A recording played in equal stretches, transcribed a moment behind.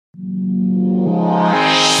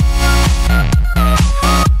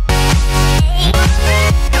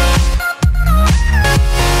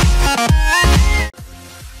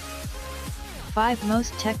5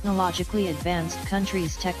 most technologically advanced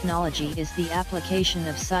countries. Technology is the application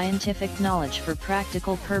of scientific knowledge for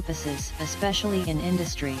practical purposes, especially in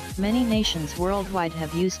industry. Many nations worldwide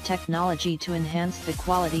have used technology to enhance the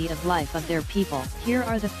quality of life of their people. Here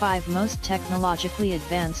are the 5 most technologically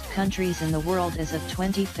advanced countries in the world as of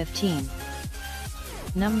 2015.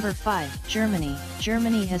 Number 5. Germany.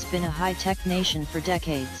 Germany has been a high-tech nation for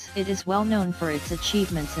decades. It is well known for its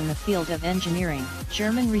achievements in the field of engineering.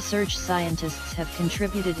 German research scientists have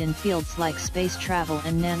contributed in fields like space travel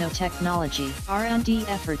and nanotechnology. R&D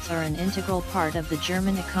efforts are an integral part of the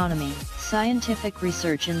German economy. Scientific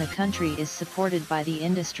research in the country is supported by the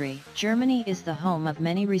industry. Germany is the home of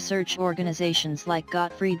many research organizations like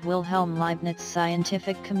Gottfried Wilhelm Leibniz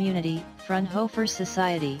Scientific Community, Fraunhofer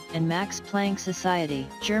Society, and Max Planck Society.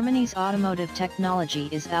 Germany's automotive technology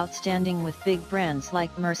is outstanding with big brands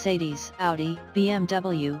like Mercedes, Audi,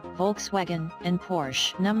 BMW, Volkswagen, and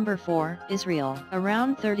Porsche. Number 4. Israel.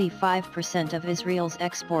 Around 35% of Israel's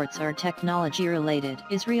exports are technology-related.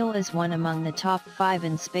 Israel is one among the top 5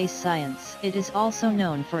 in space science. It is also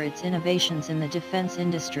known for its innovations in the defense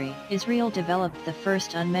industry. Israel developed the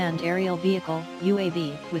first unmanned aerial vehicle,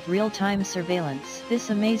 UAV, with real-time surveillance. This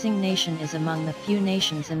amazing nation is among the few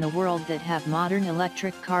nations in the world that have modern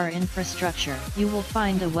electric car infrastructure. You will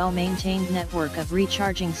find a well-maintained network of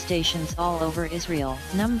recharging stations all over Israel.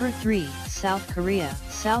 Number 3. South Korea.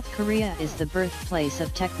 South Korea is the birthplace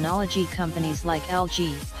of technology companies like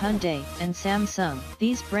LG, Hyundai, and Samsung.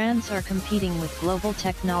 These brands are competing with global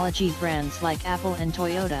technology brands like Apple and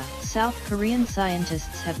Toyota. South Korean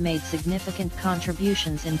scientists have made significant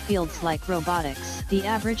contributions in fields like robotics. The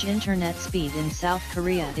average internet speed in South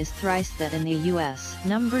Korea is thrice that in the US.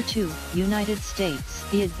 Number 2. United States.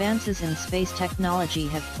 The advances in space technology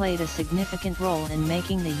have played a significant role in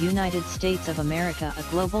making the United States of America a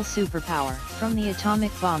global superpower. From the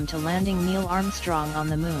atomic bomb to landing Neil Armstrong on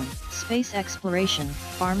the moon, space exploration,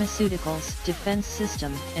 pharmaceuticals, defense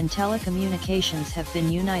system, and telecommunications have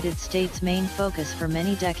been United States' main focus for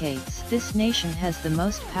many decades. This nation has the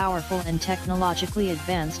most powerful and technologically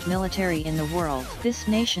advanced military in the world. This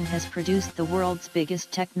nation has produced the world's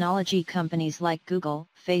biggest technology companies like Google,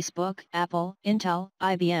 Facebook, Apple, Intel,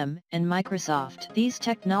 IBM, and Microsoft. These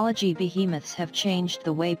technology behemoths have changed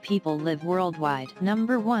the way people live worldwide.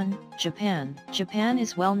 Number 1. Japan. Japan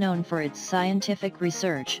is well known for its scientific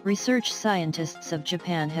research. Research scientists of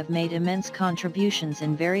Japan have made immense contributions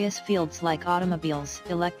in various fields like automobiles,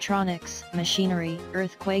 electronics, machinery,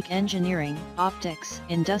 earthquake engineering, optics,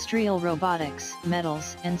 industrial robotics,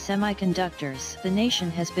 metals, and semiconductors. The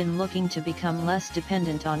nation has been looking to become less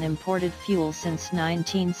dependent on imported fuel since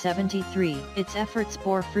 1973. Its efforts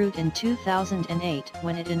bore fruit in 2008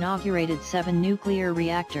 when it inaugurated 7 nuclear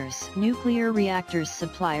reactors. Nuclear reactors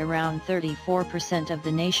supply around 34% of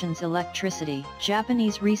the nation's electricity.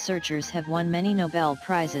 Japanese researchers have won many Nobel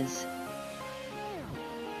Prizes.